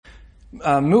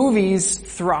Movies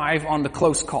thrive on the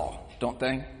close call, don't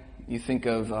they? You think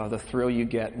of the thrill you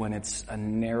get when it's a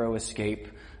narrow escape.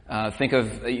 Think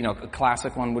of, a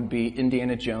classic one would be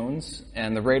Indiana Jones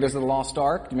and the Raiders of the Lost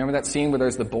Ark. Do you remember that scene where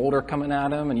there's the boulder coming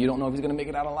at him and you don't know if he's going to make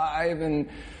it out alive, and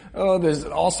there's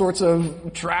all sorts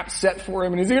of traps set for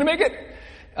him, and is he going to make it?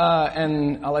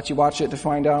 And I'll let you watch it to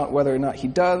find out whether or not he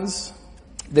does.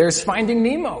 There's Finding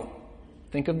Nemo.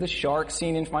 Think of the shark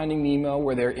scene in Finding Nemo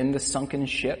where they're in the sunken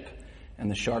ship and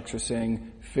the sharks are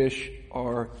saying, "Fish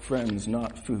are friends,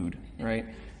 not food," right?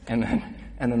 And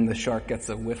then the shark gets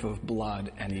a whiff of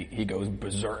blood and he goes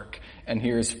berserk. And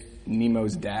here's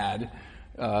Nemo's dad,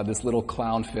 this little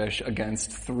clownfish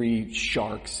against 3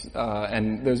 sharks,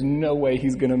 and there's no way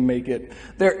he's gonna make it.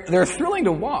 They're thrilling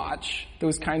to watch,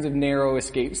 those kinds of narrow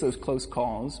escapes, those close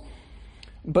calls.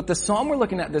 But the psalm we're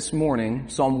looking at this morning,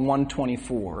 Psalm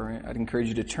 124, I'd encourage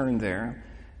you to turn there.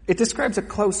 It describes a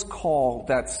close call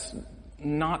that's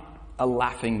not a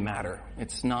laughing matter.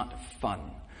 It's not fun.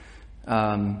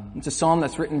 It's a psalm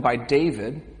that's written by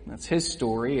David. That's his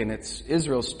story, and it's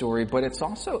Israel's story, but it's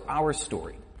also our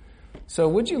story. So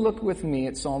would you look with me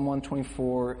at Psalm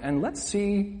 124, and let's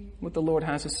see what the Lord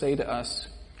has to say to us,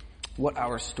 what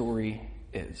our story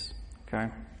is. Okay?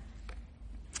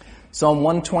 Psalm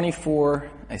 124,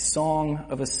 a song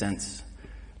of ascents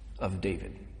of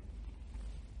David.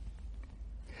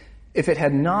 If it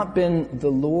had not been the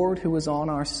Lord who was on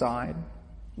our side,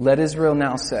 let Israel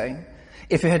now say,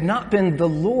 if it had not been the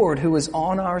Lord who was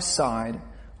on our side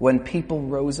when people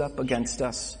rose up against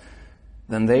us,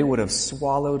 then they would have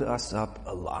swallowed us up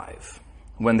alive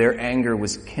when their anger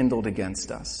was kindled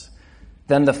against us.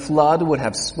 Then the flood would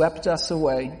have swept us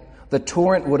away. The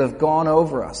torrent would have gone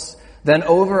over us. Then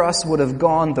over us would have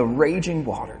gone the raging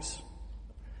waters.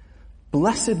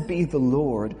 Blessed be the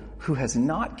Lord who has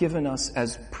not given us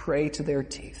as prey to their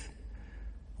teeth.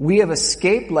 We have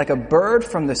escaped like a bird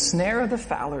from the snare of the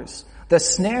fowlers. The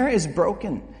snare is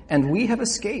broken, and we have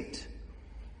escaped.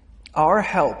 Our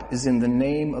help is in the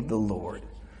name of the Lord,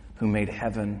 who made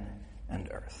heaven and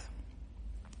earth.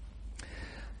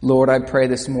 Lord, I pray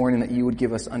this morning that you would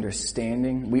give us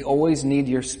understanding. We always need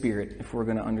your Spirit if we're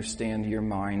going to understand your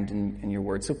mind and your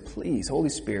word. So please, Holy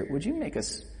Spirit, would you make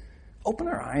us open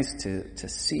our eyes to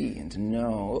see and to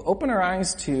know. Open our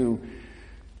eyes to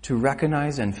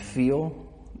recognize and feel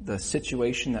the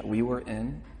situation that we were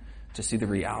in, to see the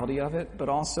reality of it. But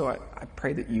also, I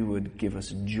pray that you would give us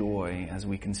joy as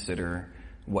we consider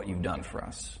what you've done for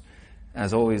us.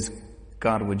 As always,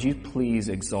 God, would you please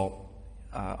exalt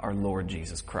our Lord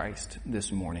Jesus Christ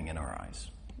this morning in our eyes.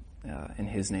 In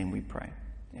his name we pray.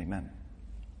 Amen.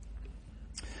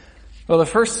 Well, the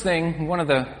first thing, one of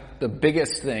the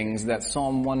biggest things that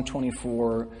Psalm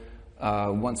 124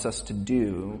 wants us to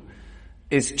do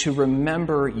is to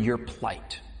remember your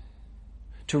plight.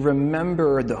 To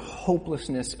remember the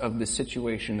hopelessness of the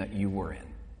situation that you were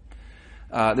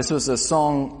in. This was a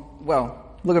song,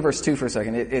 well, look at verse 2 for a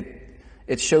second.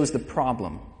 It shows the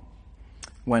problem.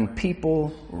 When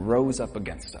people rose up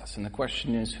against us. And the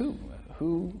question is, who?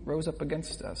 Who rose up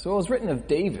against us? Well, it was written of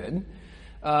David.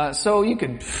 So you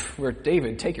could, where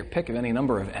David, take your pick of any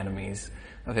number of enemies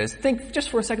of his. Think just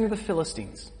for a second of the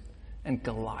Philistines and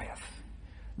Goliath.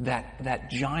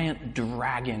 That giant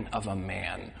dragon of a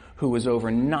man who was over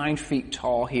 9 feet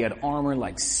tall. He had armor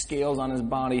like scales on his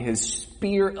body. His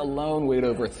spear alone weighed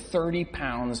over 30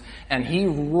 pounds. And he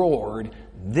roared,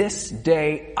 "This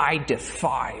day I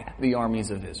defy the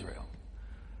armies of Israel."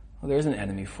 Well, there's an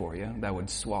enemy for you that would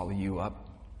swallow you up.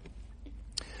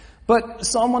 But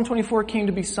Psalm 124 came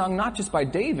to be sung not just by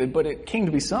David, but it came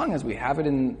to be sung, as we have it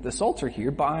in the Psalter here,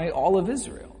 by all of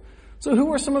Israel. So who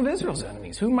were some of Israel's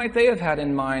enemies? Who might they have had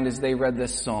in mind as they read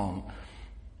this psalm?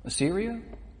 Assyria?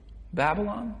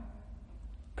 Babylon?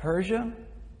 Persia?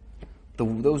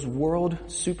 Those world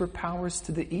superpowers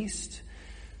to the east,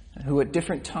 who at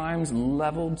different times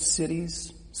leveled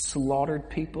cities, slaughtered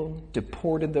people,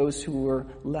 deported those who were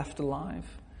left alive.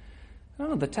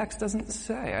 No, the text doesn't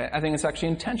say. I think it's actually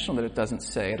intentional that it doesn't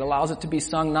say. It allows it to be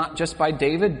sung not just by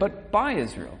David, but by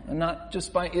Israel. And not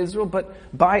just by Israel, but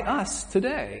by us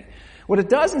today. What it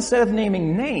does, instead of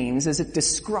naming names, is it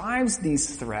describes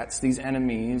these threats, these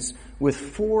enemies, with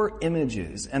 4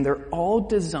 images. And they're all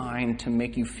designed to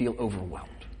make you feel overwhelmed.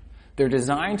 They're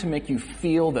designed to make you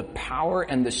feel the power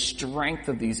and the strength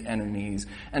of these enemies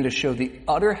and to show the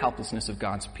utter helplessness of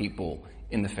God's people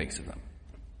in the face of them.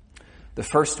 The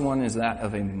first one is that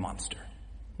of a monster.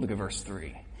 Look at verse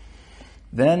 3.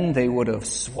 Then they would have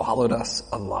swallowed us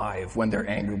alive when their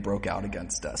anger broke out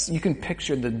against us. You can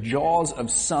picture the jaws of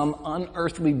some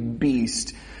unearthly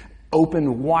beast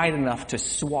open wide enough to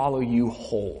swallow you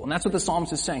whole. And that's what the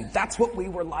psalmist is saying. That's what we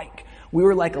were like. We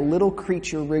were like a little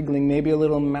creature wriggling, maybe a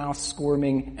little mouse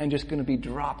squirming, and just going to be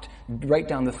dropped right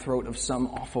down the throat of some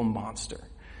awful monster.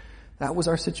 That was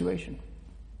our situation.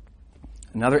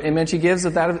 Another image he gives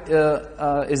of that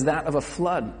is that of a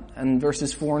flood in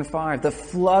verses 4 and 5. The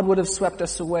flood would have swept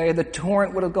us away. The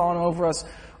torrent would have gone over us.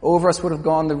 Over us would have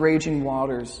gone the raging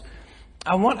waters.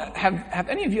 Have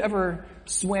any of you ever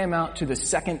swam out to the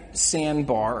second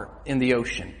sandbar in the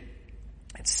ocean?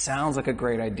 It sounds like a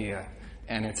great idea,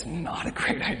 and it's not a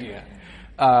great idea.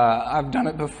 I've done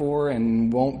it before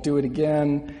and won't do it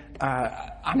again.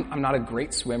 I'm not a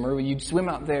great swimmer. You swim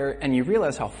out there and you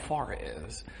realize how far it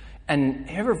is. And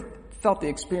have you ever felt the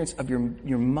experience of your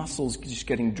muscles just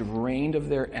getting drained of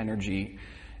their energy?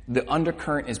 The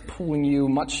undercurrent is pulling you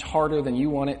much harder than you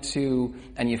want it to,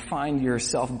 and you find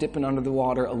yourself dipping under the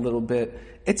water a little bit.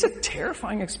 It's a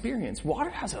terrifying experience. Water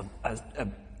has a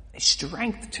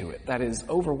strength to it that is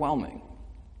overwhelming.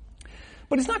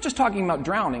 But he's not just talking about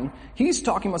drowning. He's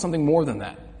talking about something more than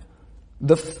that.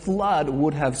 The flood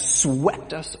would have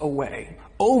swept us away.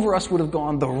 Over us would have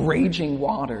gone the raging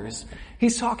waters.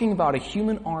 He's talking about a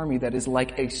human army that is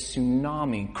like a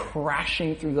tsunami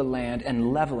crashing through the land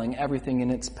and leveling everything in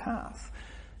its path.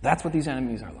 That's what these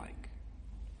enemies are like.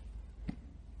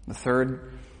 The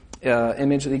third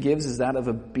image that he gives is that of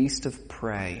a beast of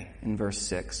prey in verse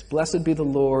 6. Blessed be the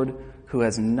Lord who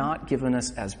has not given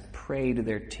us as prey to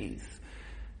their teeth.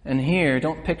 And here,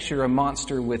 don't picture a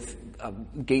monster with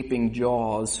gaping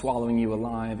jaws swallowing you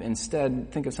alive.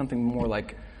 Instead, think of something more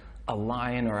like a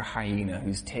lion or a hyena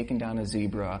who's taken down a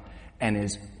zebra and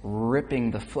is ripping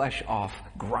the flesh off,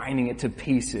 grinding it to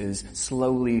pieces,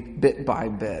 slowly, bit by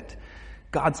bit.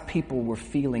 God's people were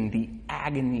feeling the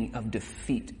agony of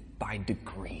defeat by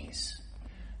degrees,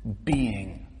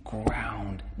 being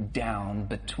ground down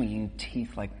between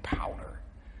teeth like powder.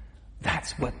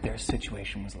 That's what their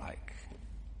situation was like.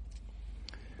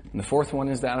 And the fourth one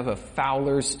is that of a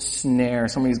fowler's snare.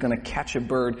 Somebody's going to catch a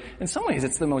bird. In some ways,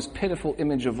 it's the most pitiful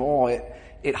image of all.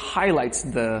 It highlights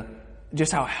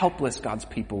just how helpless God's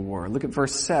people were. Look at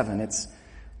verse 7. It's,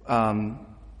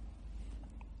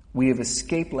 we have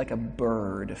escaped like a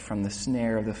bird from the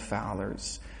snare of the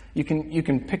fowlers. You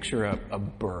can picture a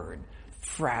bird,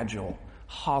 fragile,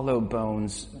 hollow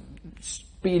bones,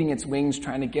 beating its wings,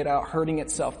 trying to get out, hurting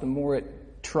itself the more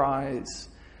it tries.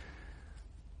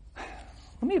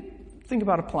 Let me think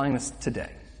about applying this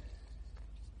today.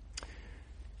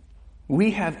 We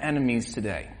have enemies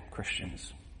today,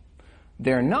 Christians.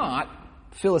 They're not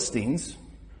Philistines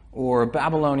or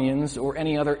Babylonians or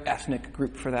any other ethnic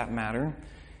group for that matter.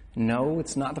 No,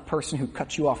 it's not the person who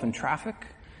cuts you off in traffic.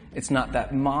 It's not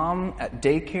that mom at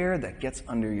daycare that gets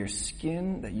under your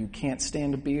skin that you can't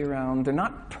stand to be around. They're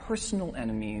not personal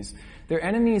enemies. They're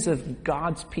enemies of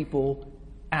God's people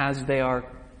as they are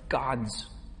God's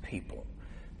people.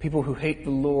 People who hate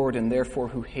the Lord and therefore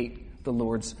who hate the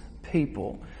Lord's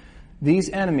people.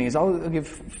 These enemies, I'll give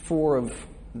 4 of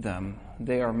them.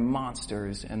 They are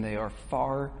monsters and they are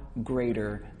far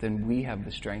greater than we have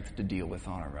the strength to deal with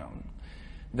on our own.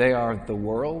 They are the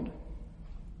world,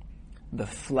 the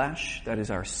flesh, that is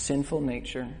our sinful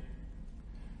nature,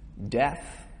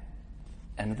 death,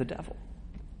 and the devil.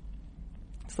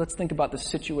 So let's think about the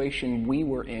situation we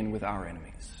were in with our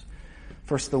enemies.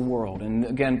 First, the world. And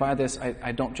again, by this,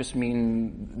 I don't just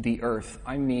mean the earth.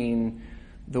 I mean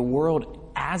the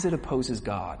world as it opposes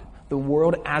God. The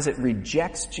world as it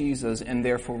rejects Jesus and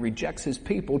therefore rejects his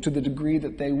people to the degree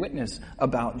that they witness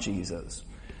about Jesus.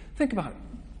 Think about it.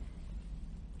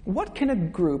 What can a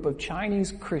group of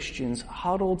Chinese Christians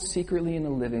huddled secretly in a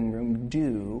living room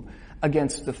do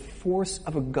against the force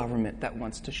of a government that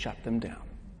wants to shut them down?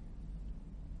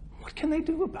 What can they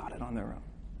do about it on their own?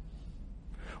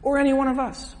 Or any one of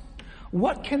us?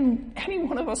 What can any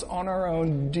one of us on our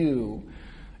own do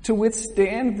to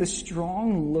withstand the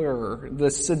strong lure, the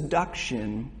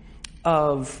seduction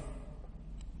of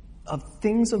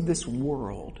things of this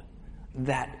world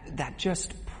that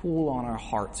just pull on our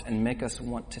hearts and make us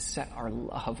want to set our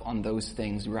love on those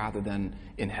things rather than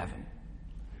in heaven?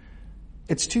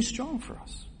 It's too strong for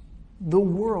us. The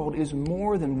world is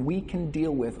more than we can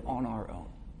deal with on our own.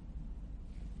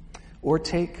 Or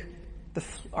take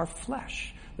our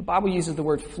flesh. The Bible uses the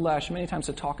word flesh many times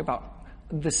to talk about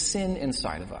the sin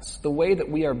inside of us, the way that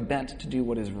we are bent to do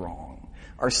what is wrong,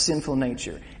 our sinful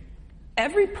nature.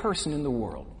 Every person in the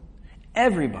world,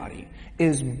 everybody,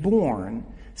 is born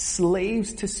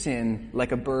slaves to sin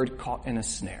like a bird caught in a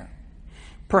snare.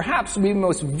 Perhaps we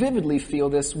most vividly feel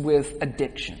this with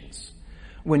addictions.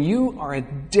 When you are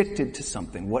addicted to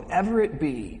something, whatever it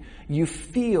be, you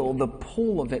feel the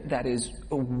pull of it that is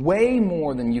way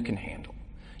more than you can handle.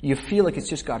 You feel like it's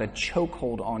just got a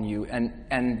chokehold on you,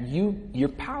 and you're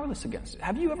powerless against it.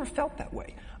 Have you ever felt that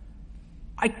way?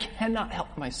 I cannot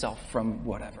help myself from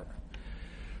whatever.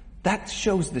 That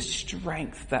shows the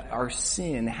strength that our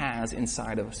sin has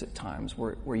inside of us at times,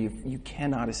 where you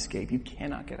cannot escape, you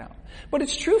cannot get out. But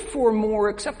it's true for more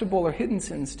acceptable or hidden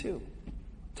sins too.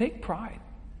 Take pride.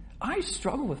 I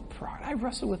struggle with pride. I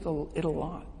wrestle with it a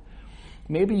lot.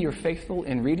 Maybe you're faithful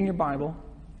in reading your Bible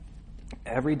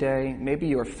every day. Maybe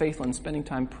you're faithful in spending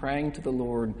time praying to the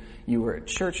Lord. You were at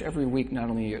church every week.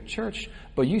 Not only are you at church,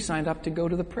 but you signed up to go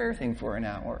to the prayer thing for an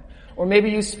hour. Or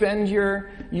maybe you spend your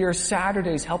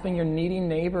Saturdays helping your needy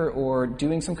neighbor or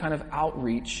doing some kind of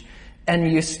outreach,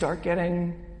 and you start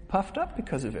getting puffed up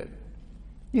because of it.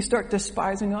 You start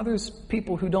despising others,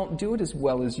 people who don't do it as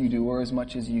well as you do or as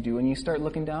much as you do, and you start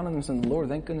looking down on them and saying, Lord,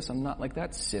 thank goodness I'm not like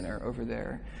that sinner over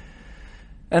there.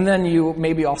 And then you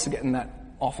maybe also get in that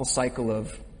awful cycle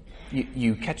of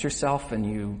you catch yourself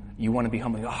and you want to be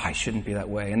humble. Oh, I shouldn't be that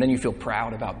way. And then you feel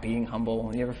proud about being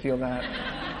humble. You ever feel that?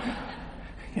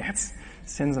 Yeah,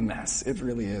 sin's a mess. It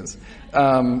really is.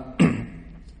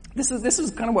 This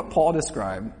is kind of what Paul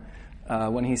described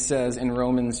when he says in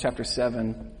Romans chapter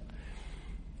 7,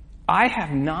 I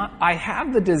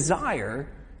have the desire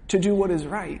to do what is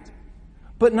right,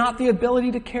 but not the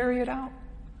ability to carry it out.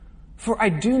 For I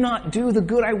do not do the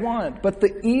good I want, but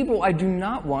the evil I do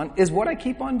not want is what I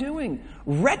keep on doing.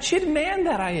 Wretched man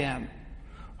that I am.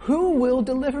 Who will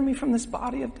deliver me from this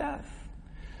body of death?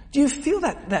 Do you feel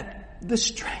that the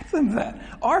strength of that?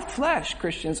 Our flesh,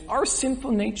 Christians, our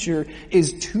sinful nature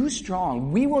is too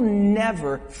strong. We will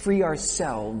never free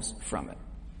ourselves from it.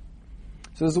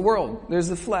 So there's the world, there's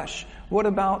the flesh. What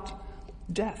about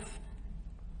death?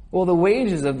 Well, the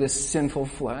wages of this sinful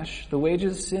flesh, the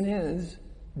wages of sin is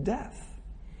death.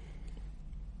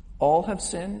 All have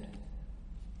sinned,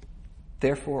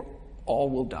 therefore all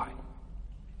will die.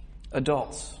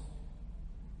 Adults,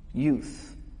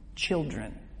 youth,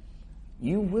 children,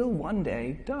 you will one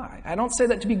day die. I don't say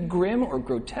that to be grim or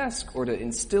grotesque or to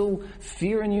instill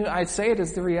fear in you. I say it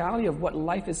as the reality of what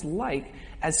life is like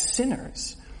as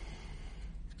sinners.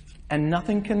 And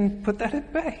nothing can put that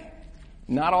at bay.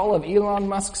 Not all of Elon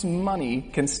Musk's money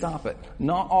can stop it.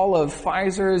 Not all of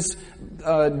Pfizer's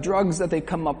drugs that they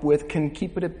come up with can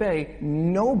keep it at bay.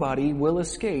 Nobody will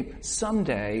escape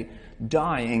someday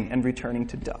dying and returning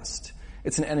to dust.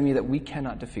 It's an enemy that we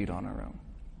cannot defeat on our own.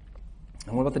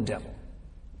 And what about the devil?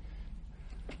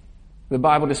 The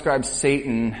Bible describes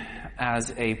Satan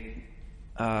as a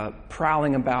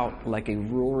prowling about like a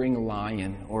roaring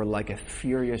lion or like a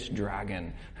furious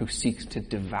dragon who seeks to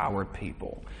devour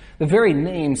people. The very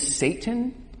name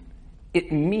Satan,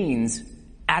 it means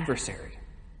adversary,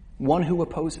 one who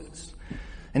opposes.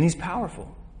 And he's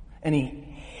powerful, and he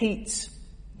hates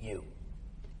you.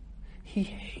 He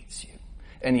hates you,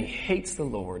 and he hates the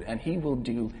Lord, and he will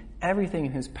do everything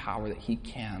in his power that he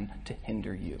can to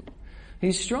hinder you.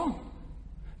 He's strong.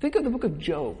 Think of the book of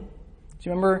Job. Do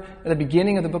you remember at the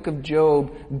beginning of the book of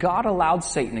Job, God allowed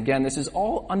Satan, again, this is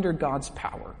all under God's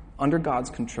power, under God's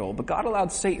control, but God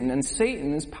allowed Satan, and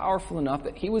Satan is powerful enough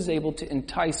that he was able to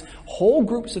entice whole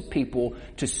groups of people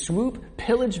to swoop,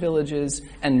 pillage villages,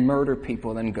 and murder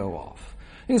people, then go off.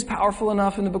 He was powerful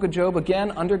enough in the book of Job, again,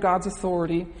 under God's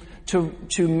authority,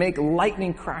 to make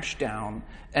lightning crash down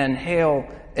and hail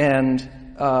and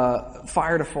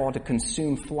fire to fall to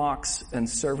consume flocks and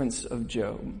servants of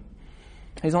Job.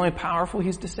 He's only powerful,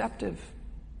 he's deceptive.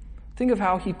 Think of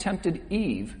how he tempted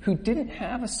Eve, who didn't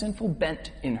have a sinful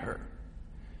bent in her,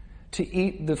 to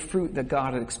eat the fruit that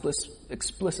God had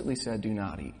explicitly said, do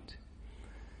not eat.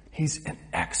 He's an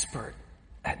expert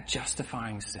at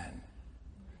justifying sin.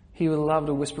 He would love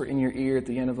to whisper in your ear at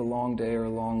the end of a long day or a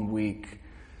long week,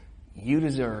 you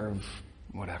deserve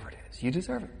whatever it is. You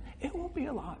deserve it. It won't be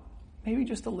a lot. Maybe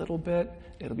just a little bit.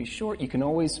 It'll be short. You can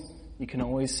always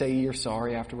say you're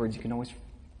sorry afterwards. You can always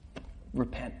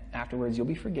repent afterwards. You'll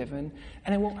be forgiven.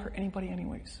 And it won't hurt anybody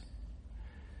anyways.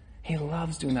 He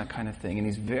loves doing that kind of thing, and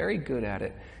he's very good at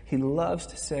it. He loves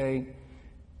to say,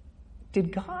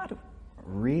 did God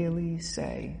really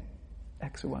say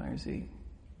X, Y, or Z?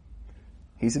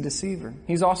 He's a deceiver.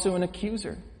 He's also an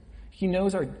accuser. He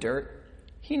knows our dirt.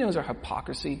 He knows our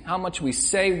hypocrisy, how much we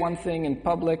say one thing in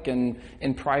public and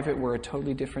in private we're a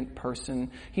totally different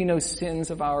person. He knows sins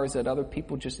of ours that other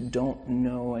people just don't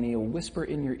know, and he'll whisper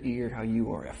in your ear how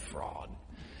you are a fraud.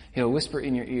 He'll whisper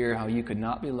in your ear how you could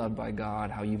not be loved by God,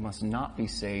 how you must not be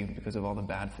saved because of all the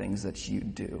bad things that you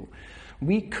do.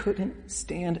 We couldn't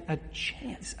stand a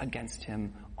chance against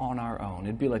him on our own.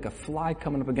 It'd be like a fly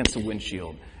coming up against a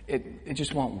windshield. It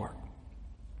just won't work.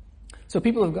 So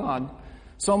people of God,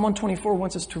 Psalm 124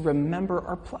 wants us to remember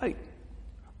our plight.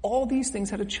 All these things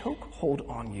had a chokehold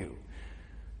on you.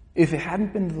 If it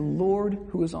hadn't been the Lord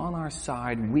who was on our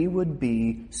side, we would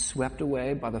be swept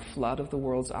away by the flood of the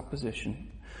world's opposition.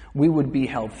 We would be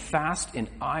held fast in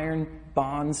iron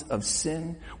bonds of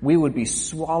sin. We would be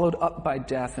swallowed up by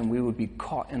death, and we would be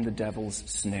caught in the devil's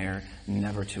snare,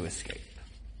 never to escape.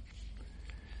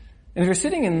 And if you're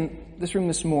sitting in this room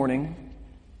this morning,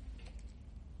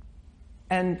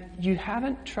 and you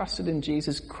haven't trusted in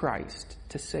Jesus Christ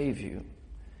to save you,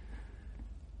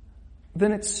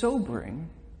 then it's sobering,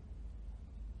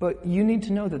 but you need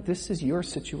to know that this is your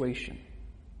situation.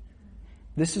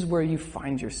 This is where you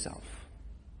find yourself.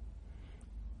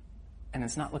 And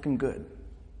it's not looking good.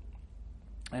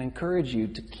 I encourage you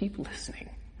to keep listening.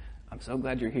 I'm so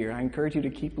glad you're here. I encourage you to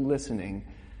keep listening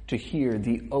to hear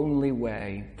the only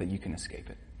way that you can escape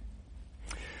it.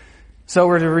 So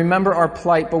we're to remember our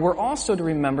plight, but we're also to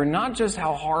remember not just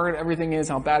how hard everything is,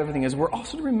 how bad everything is, we're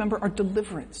also to remember our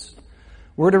deliverance.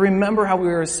 We're to remember how we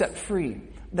were set free.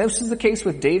 This is the case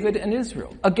with David and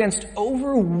Israel. Against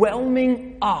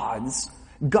overwhelming odds,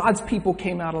 God's people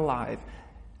came out alive.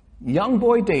 Young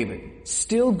boy David,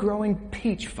 still growing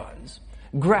peach fuzz,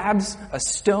 grabs a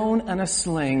stone and a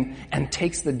sling and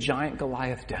takes the giant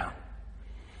Goliath down.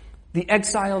 The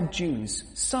exiled Jews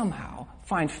somehow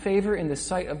find favor in the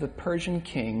sight of the Persian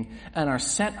king and are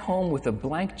sent home with a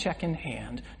blank check in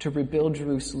hand to rebuild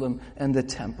Jerusalem and the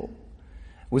temple.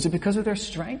 Was it because of their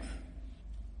strength?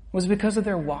 Was it because of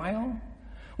their wile?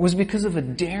 Was it because of a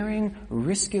daring,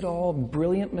 risk-it-all,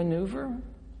 brilliant maneuver?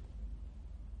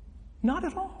 Not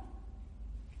at all.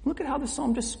 Look at how the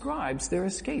psalm describes their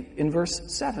escape in verse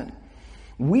 7.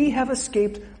 We have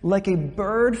escaped like a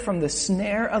bird from the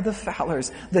snare of the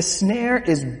fowlers. The snare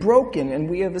is broken and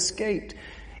we have escaped.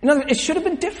 In other words, it should have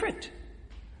been different.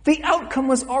 The outcome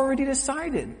was already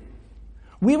decided.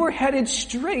 We were headed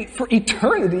straight for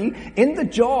eternity in the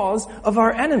jaws of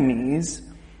our enemies.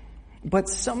 But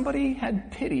somebody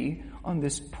had pity on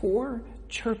this poor,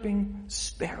 chirping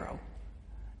sparrow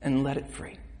and let it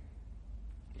free.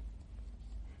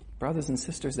 Brothers and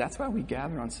sisters, that's why we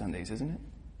gather on Sundays, isn't it?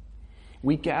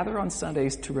 We gather on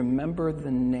Sundays to remember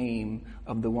the name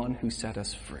of the one who set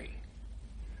us free.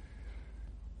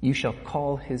 You shall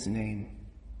call his name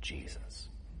Jesus,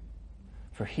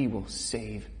 for he will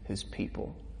save his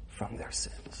people from their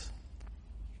sins.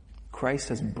 Christ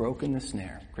has broken the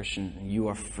snare, Christian, and you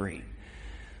are free.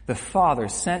 The Father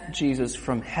sent Jesus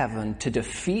from heaven to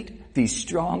defeat these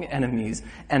strong enemies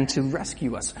and to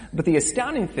rescue us. But the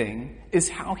astounding thing is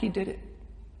how he did it.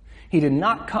 He did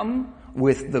not come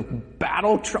with the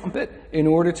battle trumpet in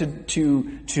order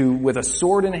to with a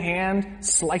sword in hand,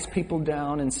 slice people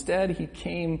down. Instead, he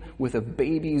came with a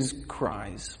baby's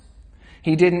cries.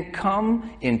 He didn't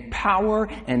come in power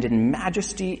and in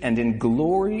majesty and in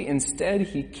glory. Instead,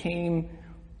 he came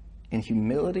in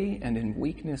humility and in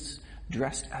weakness,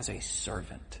 dressed as a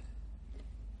servant.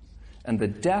 And the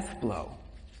death blow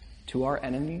to our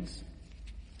enemies,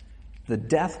 the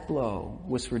death blow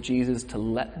was for Jesus to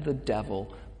let the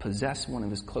devil possess one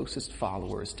of his closest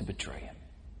followers to betray him.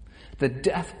 The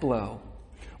death blow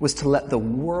was to let the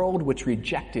world which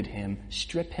rejected him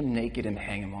strip him naked and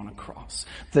hang him on a cross.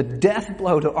 The death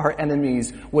blow to our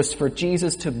enemies was for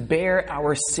Jesus to bear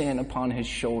our sin upon his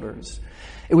shoulders.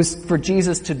 It was for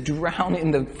Jesus to drown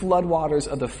in the floodwaters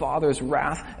of the Father's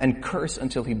wrath and curse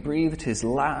until he breathed his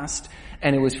last.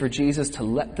 And it was for Jesus to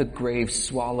let the grave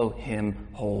swallow him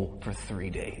whole for 3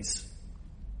 days.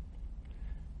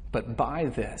 But by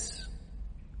this,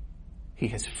 he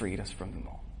has freed us from them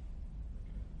all.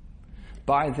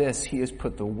 By this, he has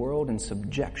put the world in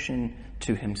subjection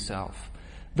to himself.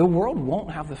 The world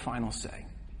won't have the final say.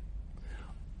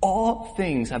 All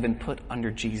things have been put under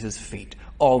Jesus' feet.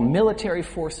 All military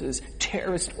forces,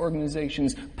 terrorist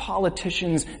organizations,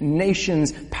 politicians,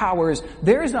 nations, powers.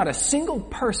 There is not a single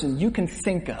person you can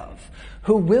think of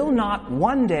who will not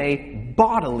one day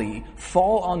bodily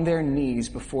fall on their knees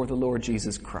before the Lord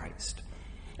Jesus Christ.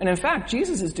 And in fact,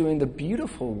 Jesus is doing the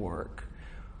beautiful work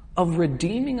of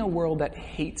redeeming a world that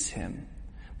hates him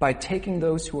by taking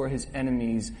those who are his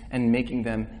enemies and making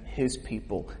them his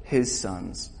people, his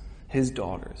sons, his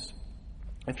daughters.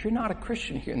 If you're not a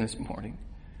Christian here this morning,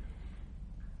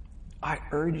 I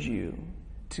urge you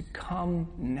to come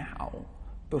now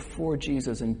before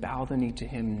Jesus and bow the knee to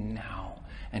him now,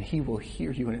 and he will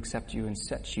hear you and accept you and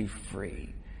set you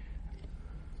free.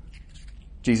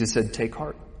 Jesus said, "Take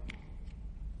heart.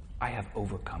 I have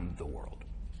overcome the world."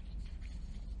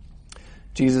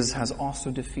 Jesus has also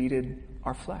defeated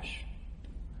our flesh.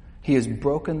 He has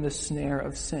broken the snare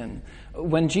of sin.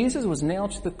 When Jesus was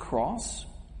nailed to the cross,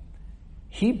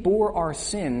 he bore our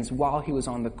sins while he was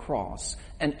on the cross.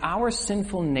 And our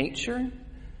sinful nature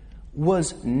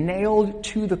was nailed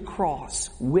to the cross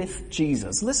with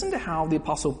Jesus. Listen to how the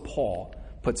Apostle Paul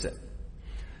puts it.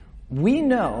 We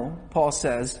know, Paul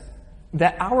says,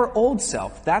 that our old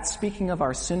self, that's speaking of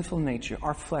our sinful nature,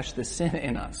 our flesh, the sin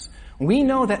in us, we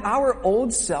know that our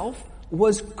old self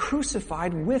was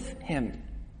crucified with him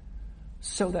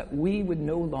so that we would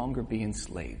no longer be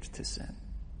enslaved to sin.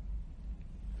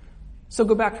 So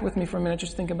go back with me for a minute.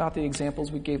 Just think about the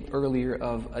examples we gave earlier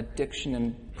of addiction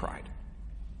and pride.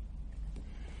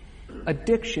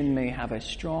 Addiction may have a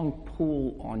strong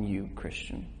pull on you,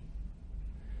 Christian,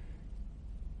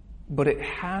 but it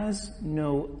has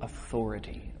no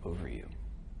authority over you.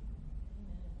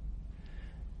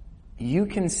 You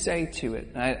can say to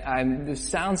it, this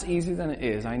sounds easier than it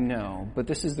is, I know, but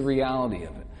this is the reality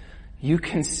of it. You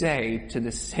can say to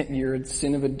the sin, your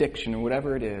sin of addiction or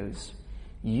whatever it is,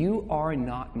 "You are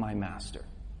not my master."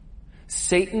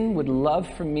 Satan would love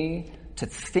for me to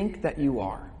think that you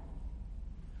are,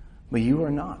 but you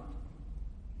are not.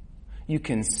 You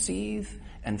can seethe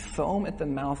and foam at the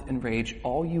mouth in rage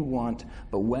all you want,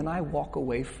 but when I walk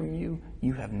away from you,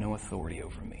 you have no authority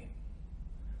over me.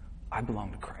 I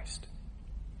belong to Christ.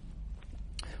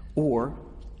 Or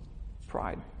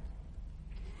pride.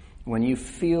 When you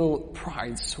feel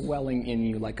pride swelling in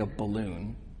you like a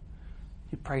balloon,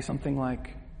 you pray something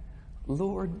like,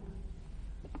 "Lord,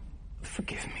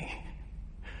 forgive me.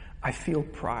 I feel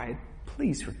pride.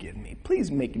 Please forgive me.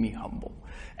 Please make me humble.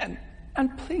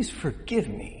 And please forgive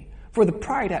me for the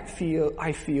pride I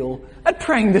feel at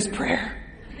praying this prayer.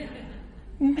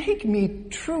 Make me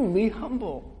truly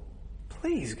humble.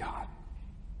 Please, God."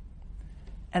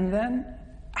 And then,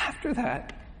 after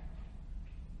that,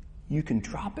 you can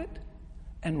drop it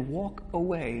and walk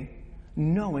away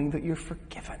knowing that you're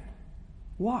forgiven.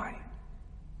 Why?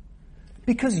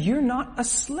 Because you're not a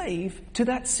slave to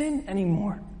that sin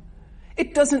anymore.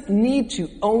 It doesn't need to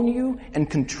own you and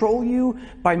control you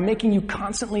by making you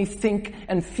constantly think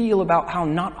and feel about how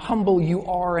not humble you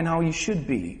are and how you should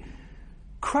be.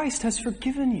 Christ has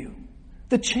forgiven you.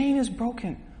 The chain is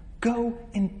broken. Go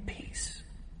in peace.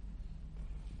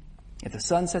 If the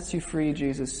Son sets you free,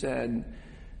 Jesus said,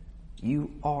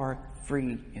 you are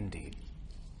free indeed.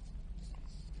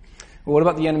 Well, what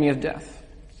about the enemy of death?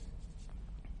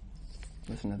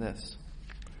 Listen to this.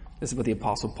 This is what the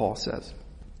Apostle Paul says.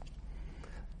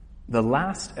 The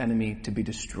last enemy to be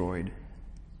destroyed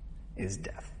is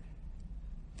death.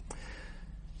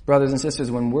 Brothers and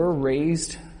sisters, when we're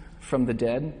raised from the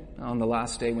dead on the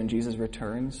last day when Jesus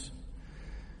returns,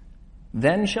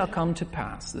 then shall come to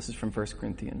pass, this is from 1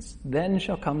 Corinthians, then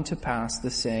shall come to pass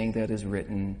the saying that is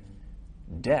written,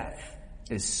 death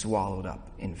is swallowed up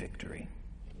in victory.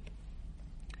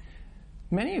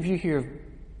 Many of you here have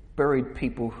buried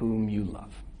people whom you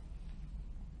love.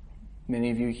 Many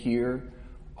of you here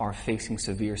are facing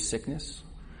severe sickness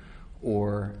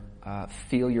or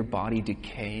feel your body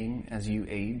decaying as you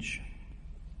age.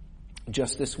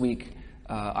 Just this week,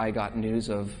 I got news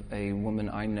of a woman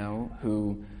I know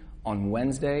who on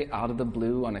Wednesday, out of the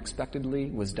blue, unexpectedly,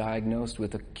 was diagnosed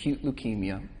with acute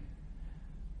leukemia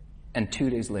and 2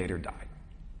 days later died.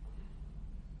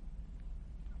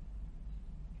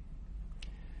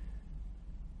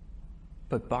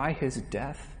 But by his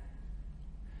death,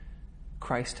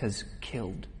 Christ has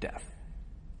killed death.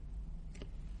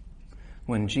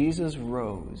 When Jesus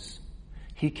rose,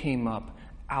 he came up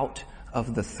out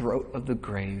of the throat of the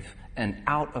grave and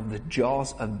out of the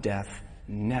jaws of death,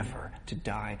 never to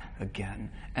die again.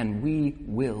 And we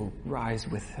will rise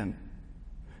with him.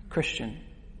 Christian,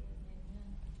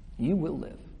 you will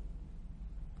live.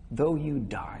 Though you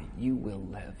die, you will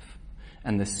live.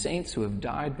 And the saints who have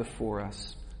died before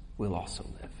us will also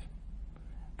live.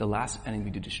 The last enemy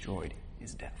to be destroyed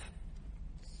is death.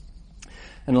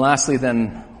 And lastly then,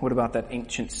 what about that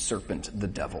ancient serpent, the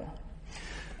devil?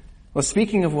 Well,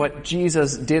 speaking of what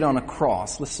Jesus did on a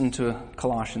cross, listen to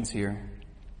Colossians here.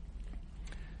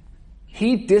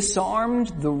 He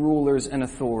disarmed the rulers and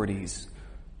authorities.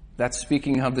 That's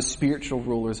speaking of the spiritual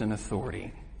rulers and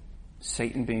authority.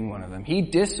 Satan being one of them. He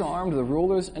disarmed the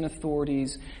rulers and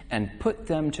authorities and put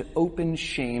them to open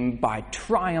shame by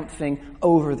triumphing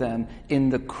over them in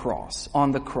the cross,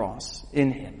 on the cross,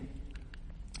 in him.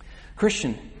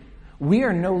 Christian, we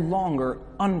are no longer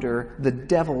under the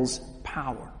devil's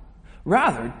power.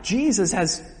 Rather, Jesus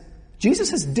has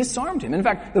Jesus has disarmed him. In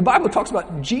fact, the Bible talks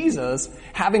about Jesus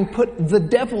having put the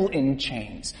devil in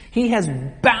chains. He has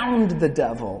bound the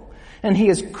devil, and he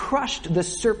has crushed the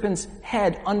serpent's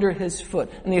head under his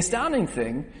foot. And the astounding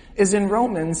thing is in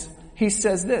Romans, he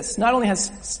says this. Not only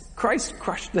has Christ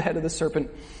crushed the head of the serpent,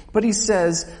 but he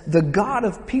says, the God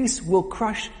of peace will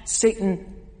crush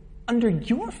Satan under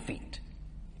your feet.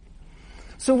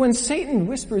 So when Satan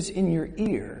whispers in your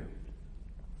ear,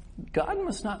 God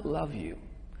must not love you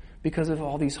because of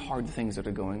all these hard things that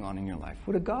are going on in your life.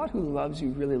 Would a God who loves you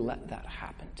really let that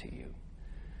happen to you?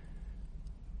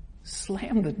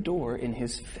 Slam the door in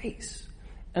his face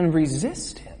and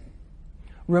resist him.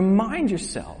 Remind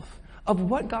yourself of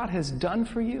what God has done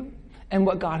for you and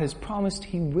what God has promised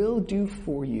he will do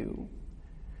for you.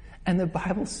 And the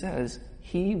Bible says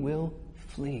he will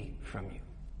flee from you.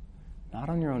 Not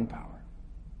on your own power,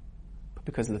 but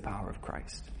because of the power of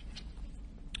Christ.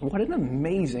 What an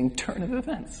amazing turn of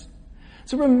events.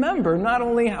 So remember not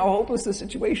only how hopeless the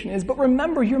situation is, but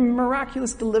remember your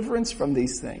miraculous deliverance from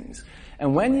these things.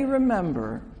 And when you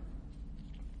remember,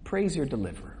 praise your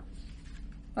deliverer.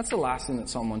 That's the last thing that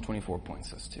Psalm 124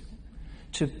 points us to.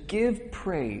 To give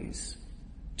praise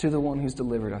to the one who's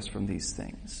delivered us from these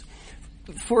things.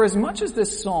 For as much as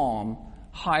this psalm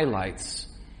highlights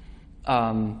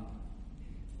the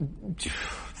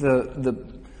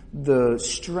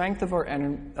strength of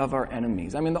our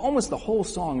enemies. I mean, almost the whole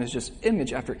song is just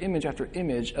image after image after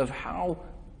image of how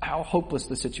hopeless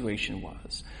the situation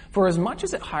was. For as much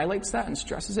as it highlights that and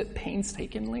stresses it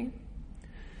painstakingly,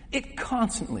 it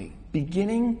constantly,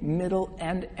 beginning, middle,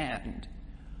 and end,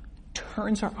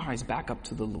 turns our eyes back up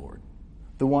to the Lord,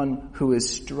 the one who is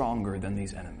stronger than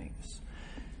these enemies.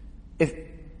 If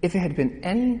it had been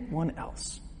anyone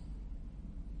else,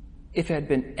 if it had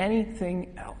been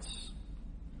anything else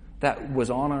that was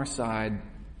on our side,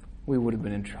 we would have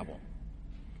been in trouble.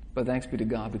 But thanks be to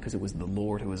God, because it was the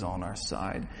Lord who was on our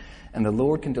side. And the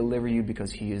Lord can deliver you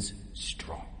because he is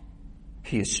strong.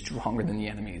 He is stronger than the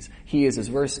enemies. He is, as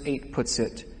verse 8 puts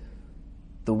it,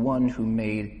 the one who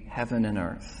made heaven and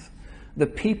earth. The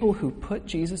people who put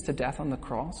Jesus to death on the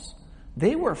cross,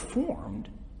 they were formed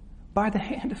by the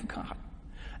hand of God.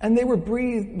 And they were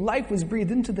life was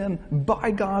breathed into them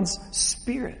by God's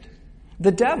Spirit.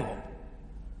 The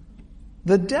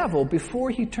devil, before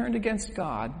he turned against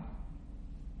God,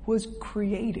 was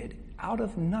created out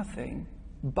of nothing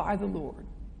by the Lord.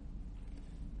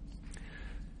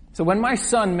 So when my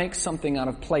son makes something out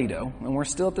of Play-Doh, and we're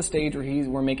still at the stage where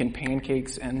we're making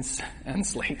pancakes and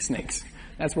slate snakes.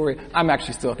 That's where I'm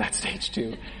actually still at that stage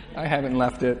too. I haven't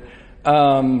left it.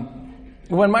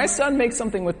 When my son makes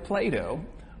something with Play-Doh,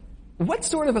 what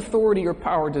sort of authority or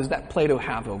power does that Play-Doh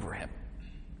have over him?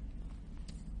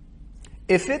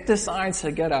 If it decides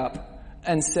to get up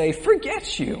and say,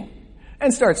 forget you,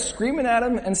 and start screaming at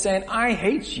him and saying, I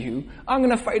hate you, I'm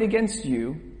going to fight against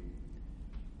you,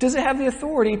 does it have the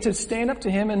authority to stand up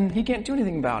to him and he can't do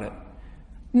anything about it?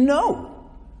 No.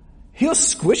 He'll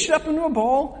squish it up into a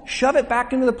ball, shove it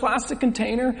back into the plastic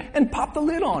container, and pop the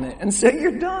lid on it and say,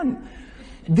 you're done.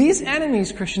 These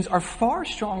enemies, Christians, are far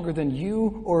stronger than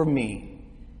you or me.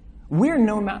 We're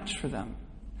no match for them.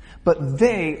 But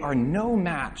they are no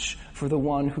match for the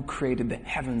one who created the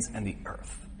heavens and the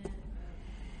earth.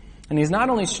 And he's not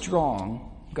only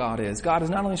strong, God is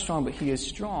not only strong, but he is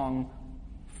strong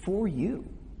for you.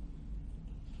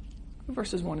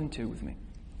 Verses 1 and 2 with me.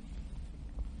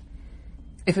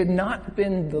 If it had not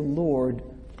been the Lord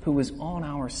who was on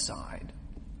our side,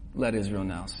 let Israel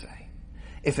now say.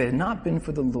 If it had not been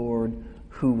for the Lord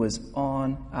who was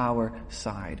on our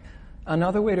side.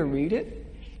 Another way to read it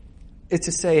is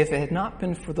to say, if it had not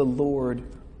been for the Lord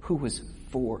who was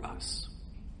for us.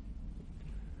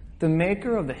 The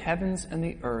maker of the heavens and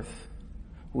the earth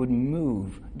would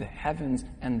move the heavens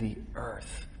and the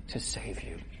earth to save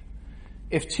you.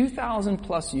 If 2,000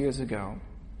 plus years ago,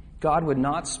 God would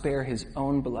not spare his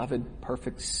own beloved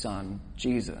perfect Son,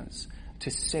 Jesus, to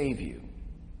save you,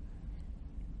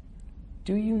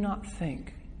 do you not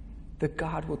think that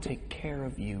God will take care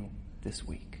of you this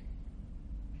week?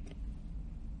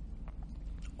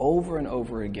 Over and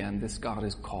over again, this God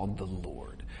is called the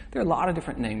Lord. There are a lot of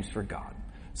different names for God.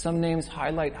 Some names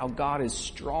highlight how God is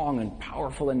strong and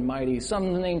powerful and mighty.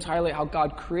 Some names highlight how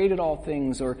God created all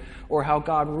things or how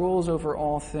God rules over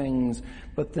all things.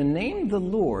 But the name the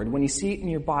Lord, when you see it in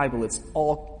your Bible, it's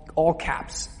all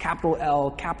caps. Capital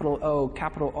L, capital O,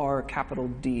 capital R, capital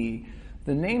D.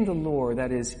 The name the Lord,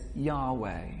 that is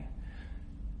Yahweh,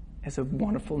 is a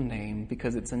wonderful name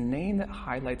because it's a name that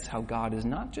highlights how God is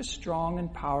not just strong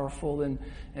and powerful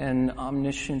and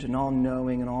omniscient and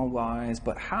all-knowing and all-wise,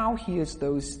 but how he is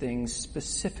those things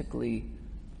specifically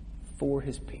for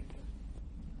his people.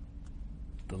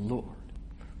 The Lord,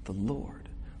 the Lord,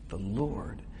 the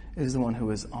Lord is the one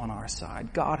who is on our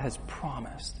side. God has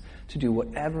promised to do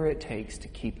whatever it takes to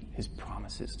keep his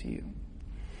promises to you.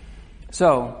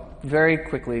 So, very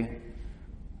quickly,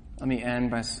 let me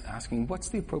end by asking, what's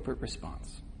the appropriate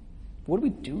response? What do we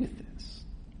do with this?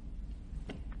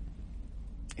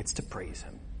 It's to praise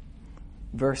him.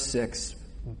 Verse 6,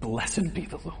 blessed be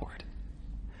the Lord.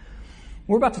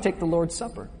 We're about to take the Lord's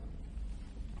Supper.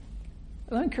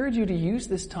 And I encourage you to use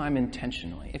this time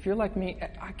intentionally. If you're like me,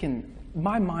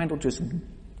 my mind will just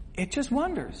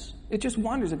wanders. It just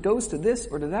wanders. It goes to this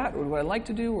or to that, or what I like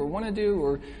to do or want to do,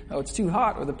 or oh, it's too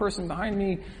hot, or the person behind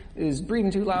me is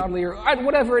breathing too loudly, or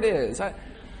whatever it is. I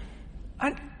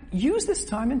use this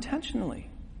time intentionally.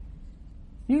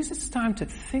 Use this time to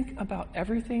think about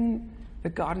everything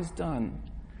that God has done,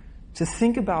 to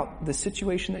think about the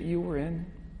situation that you were in,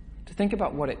 to think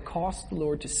about what it cost the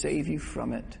Lord to save you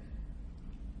from it.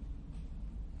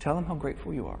 Tell him how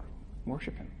grateful you are.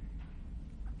 Worship him.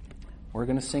 We're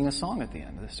going to sing a song at the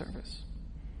end of the service.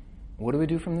 What do we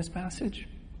do from this passage?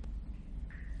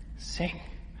 Sing.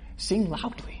 Sing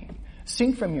loudly.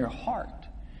 Sing from your heart.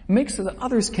 Make so that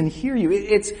others can hear you.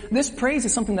 This praise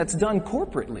is something that's done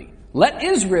corporately. Let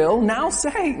Israel now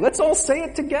say. Let's all say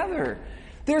it together.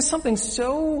 There's something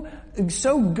so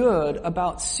good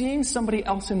about seeing somebody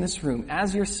else in this room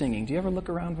as you're singing. Do you ever look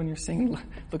around when you're singing?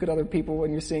 Look at other people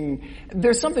when you're singing.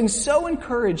 There's something so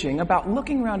encouraging about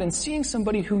looking around and seeing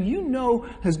somebody who you know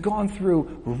has gone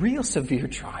through real severe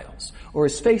trials or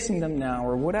is facing them now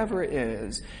or whatever it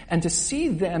is, and to see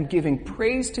them giving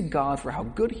praise to God for how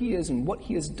good he is and what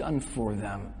he has done for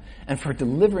them and for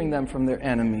delivering them from their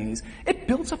enemies. It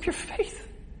builds up your faith.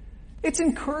 It's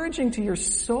encouraging to your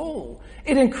soul.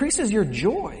 It increases your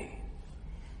joy.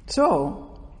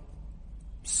 So,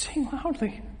 sing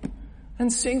loudly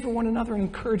and sing for one another and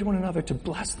encourage one another to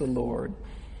bless the Lord.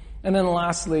 And then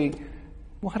lastly,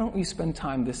 why don't we spend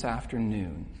time this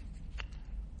afternoon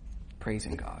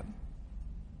praising God?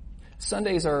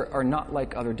 Sundays are not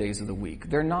like other days of the week.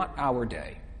 They're not our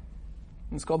day.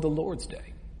 It's called the Lord's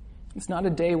Day. It's not a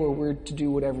day where we're to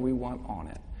do whatever we want on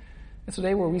it. It's a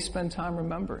day where we spend time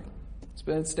remembering.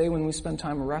 It's a day when we spend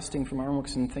time resting from our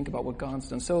works and think about what God's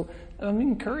done. So let me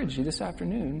encourage you this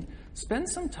afternoon, spend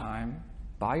some time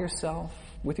by yourself,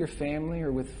 with your family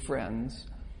or with friends,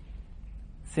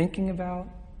 thinking about,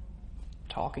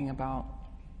 talking about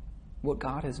what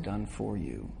God has done for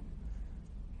you,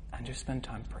 and just spend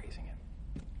time praising him.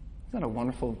 Isn't that a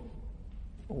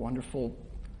wonderful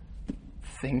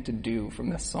thing to do from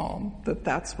this psalm?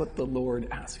 That's what the Lord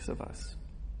asks of us.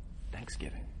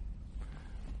 Thanksgiving.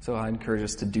 So I encourage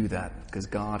us to do that because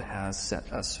God has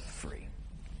set us free.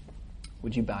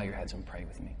 Would you bow your heads and pray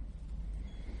with me?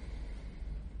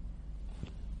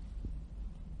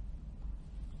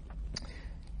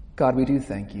 God, we do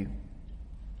thank you.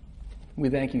 We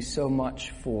thank you so much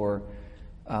for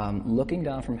looking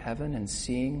down from heaven and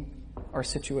seeing our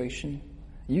situation.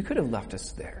 You could have left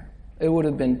us there. It would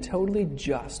have been totally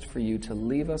just for you to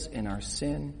leave us in our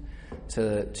sin,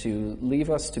 to leave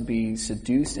us to be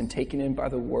seduced and taken in by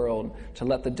the world, to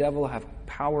let the devil have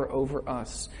power over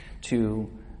us, to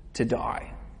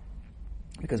die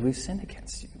because we've sinned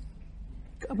against you.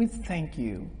 God, we thank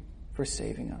you for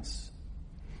saving us.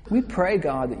 We pray,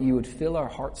 God, that you would fill our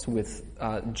hearts with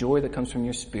joy that comes from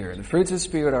your Spirit. The fruits of the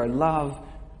Spirit are love,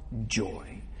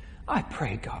 joy. I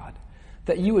pray, God,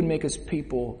 that you would make us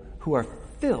people who are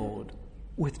filled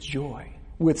with joy,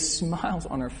 with smiles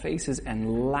on our faces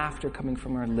and laughter coming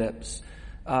from our lips.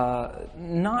 I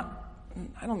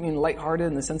don't mean lighthearted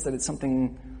in the sense that it's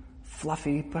something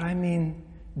fluffy, but I mean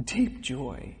deep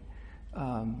joy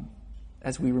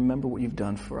as we remember what you've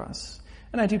done for us.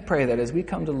 And I do pray that as we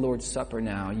come to the Lord's Supper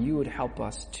now, you would help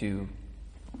us to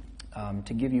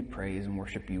give you praise and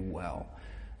worship you well.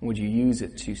 And would you use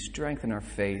it to strengthen our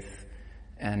faith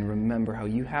and remember how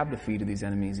you have defeated these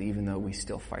enemies even though we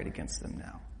still fight against them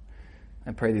now.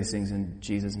 I pray these things in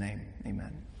Jesus' name.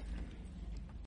 Amen.